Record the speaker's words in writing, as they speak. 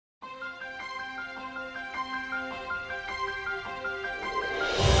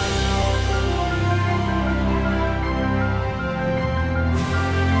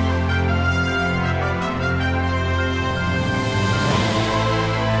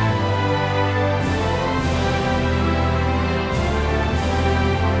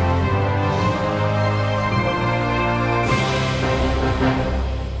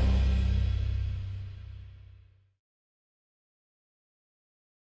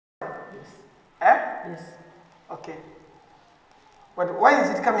Yes. Eh? Yes. Okay. But why is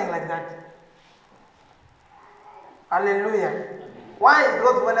it coming like that? Hallelujah. Why?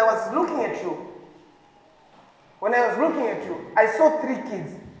 Because when I was looking at you, I saw 3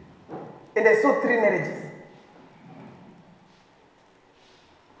 kids and I saw 3 marriages.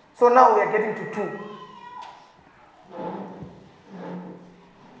 So now we are getting to 2.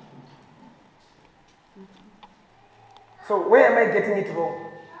 So where am I getting it wrong?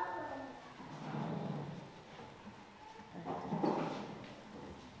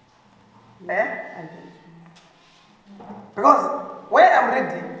 Eh? Because where I'm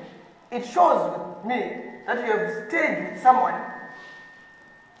reading, it shows with me that you have stayed with someone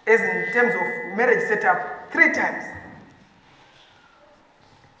as in terms of marriage setup 3 times.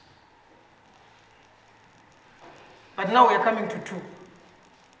 But now we are coming to 2.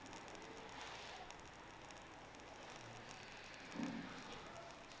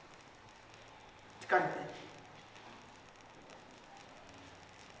 It can't be.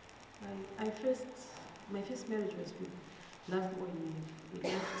 My first marriage was with love when we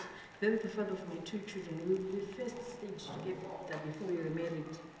left. Then the father of my 2 children. We first stayed together before we were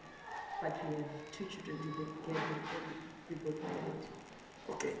married. But we have 2 children we got married.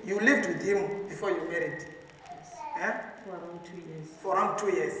 Okay, you lived with him before you married? Yes. Eh? For around 2 years. For around 2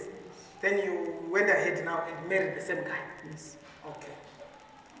 years. Yes. Then you went ahead now and married the same guy? Yes. Okay.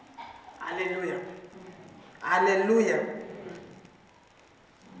 Hallelujah. Hallelujah.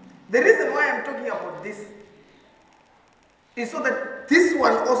 The reason why I'm talking about this is so that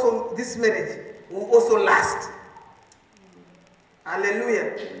this marriage will also last.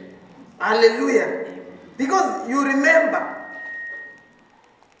 Hallelujah. Hallelujah. Because you remember,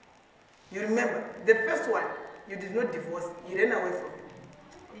 the first one, you did not divorce, you ran away from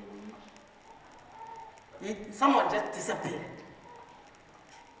it. Someone just disappeared.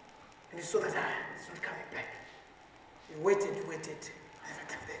 And you saw that, it's not coming back. You waited, never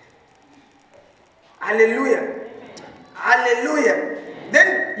came back. Hallelujah. Hallelujah.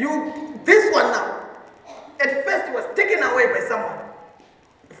 Then this one now, at first it was taken away by someone.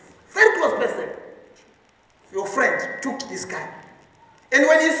 Very close person. Your friend took this guy. And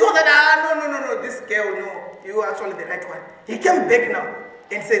when he saw that, no, this girl, no, you are actually the right one. He came back now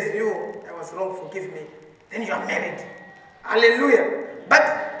and says, I was wrong, forgive me. Then you are married. Hallelujah.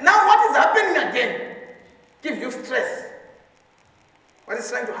 But now what is happening again gives you stress. What is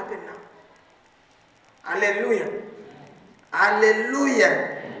trying to happen now? Hallelujah.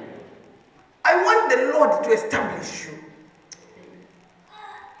 Hallelujah. I want the Lord to establish you.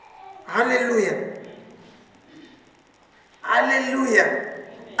 Hallelujah. Hallelujah.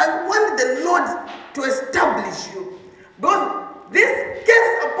 I want the Lord to establish you. Because this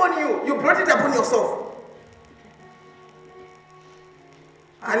case upon you, you brought it upon yourself.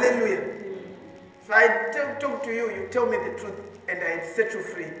 Hallelujah. If I talk to you, you tell me the truth, and I set you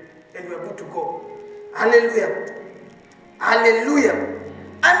free, and we are good to go. Hallelujah. Hallelujah.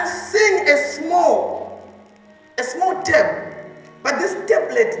 I'm seeing a small tab, but this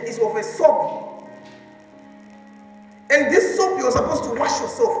tablet is of a soap. And this soap, you're supposed to wash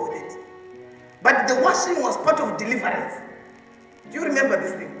yourself with it. But the washing was part of deliverance. Do you remember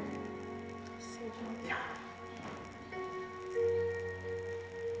this thing? Yeah.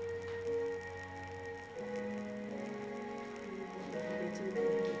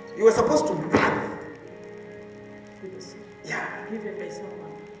 You were supposed to bath. Yeah. Given by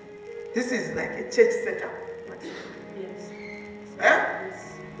someone. This is like a church setup. Yes. Eh? Yes.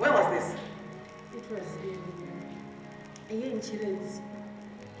 Where was this? It was here in Chile,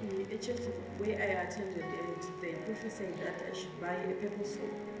 a church where I attended, and they prophesied that I should buy a pepper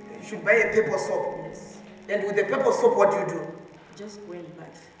soap. You should buy a pepper soap? Yes. And with the pepper soap, what do you do? Just go and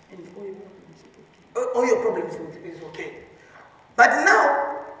bath, and all your problems are okay. All your problems is okay. But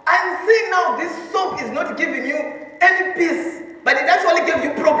now, I'm seeing now this soap is not giving you any peace, but it actually gave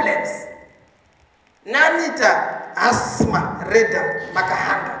you problems. Nanita, asthma, reda,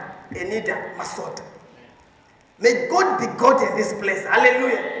 makahanga, enida, masota. May God be God in this place.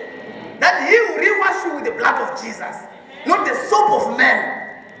 Hallelujah. That He will rewash you with the blood of Jesus, not the soap of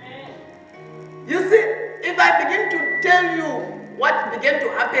man. You see, if I begin to tell you what began to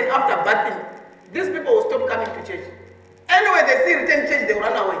happen after bathing, these people will stop coming to church. Anyway, they see return church, they will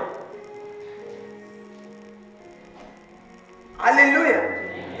run away.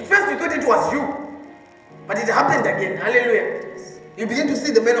 Hallelujah. At first you thought it was you, but it happened again. Hallelujah. You begin to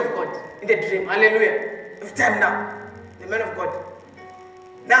see the man of God in the dream. Hallelujah. It's time now. The man of God.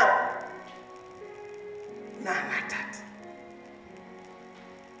 Now, not that.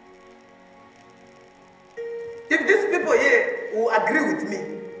 If these people here will agree with me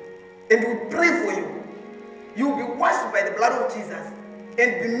and we pray for you. You will be washed by the blood of Jesus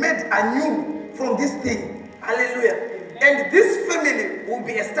and be made anew from this thing. Hallelujah. And this family will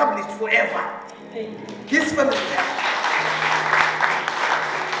be established forever. This family.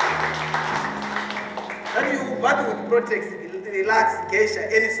 That you battle with Protex, Relax,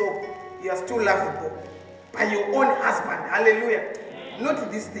 Geisha, any soap, you are still lovable by your own husband. Hallelujah.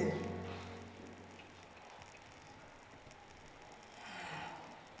 Not this thing.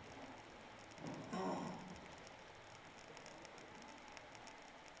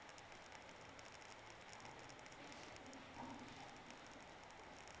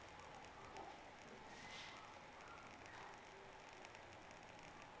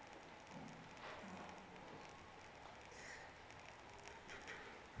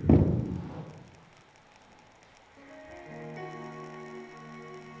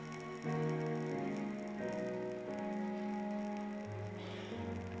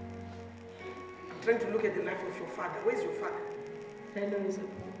 Trying to look at the life of your father. Where's your father? I know he's at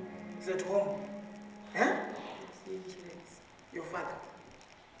home. He's at home. Huh? Yes. Your father.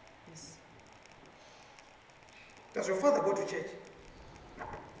 Yes. Does your father go to church?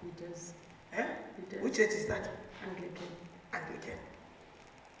 He does. Huh? He does. Which church is that? Anglican. Anglican.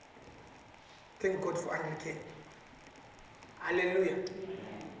 Thank God for Anglican. Hallelujah.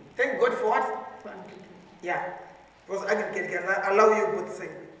 Thank God for what? For Anglican. Yeah. Because Anglican can allow you both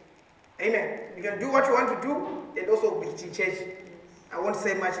things. Amen. You can do what you want to do and also be in church. I won't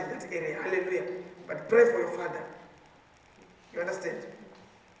say much in that area. Hallelujah. But pray for your father. You understand?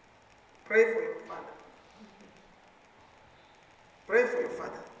 Pray for your father. Pray for your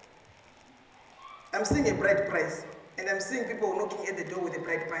father. I'm seeing a bride price. And I'm seeing people knocking at the door with a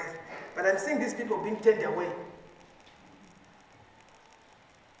bride price. But I'm seeing these people being turned away.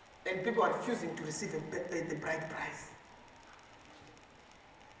 And people are refusing to receive the bride price.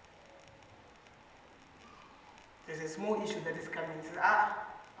 There's a small issue that is coming. It says,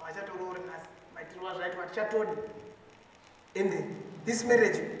 and this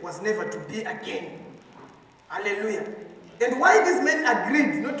marriage was never to be again. Hallelujah. And why these men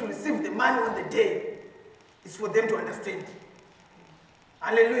agreed not to receive the money on the day is for them to understand.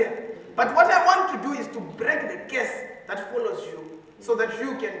 Hallelujah. But what I want to do is to break the curse that follows you so that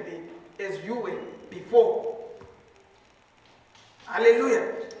you can be as you were before.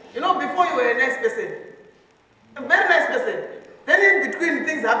 Hallelujah. You know, before you were a nice person, a very nice person. Then in between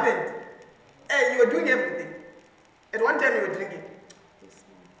things happened. Hey, you were doing everything. At one time you were drinking.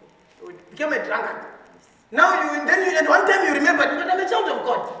 You became a drunkard. Now at one time you remembered, but I'm a child of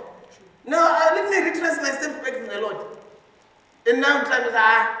God. Now let me retrace my steps back to the Lord. And now time is,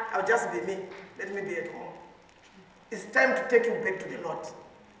 I'll just be me. Let me be at home. It's time to take you back to the Lord.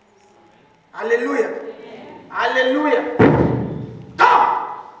 Hallelujah. Hallelujah. Come!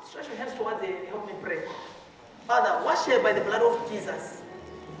 Stretch your hands towards the help me pray. Father, wash her by the blood of Jesus.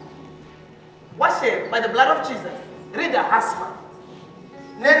 Wash her by the blood of Jesus. Read the husband.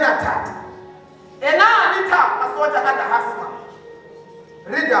 Nena tata. Ena anita masota hada husband.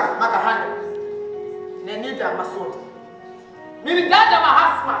 Read the makahanda. Nenita masota. Minigada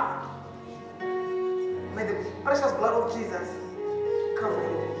mahasma. May the precious blood of Jesus cover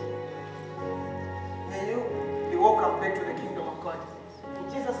you. May you be welcome back to the kingdom of God. In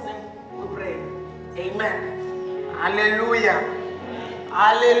Jesus' name we pray. Amen. Hallelujah.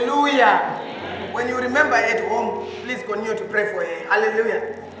 Hallelujah. When you remember at home, please continue to pray for her.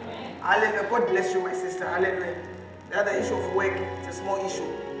 Hallelujah. Hallelujah. God bless you, my sister. Hallelujah. The other issue of work, it's a small issue.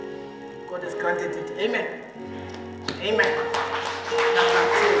 God has granted it. Amen. Amen.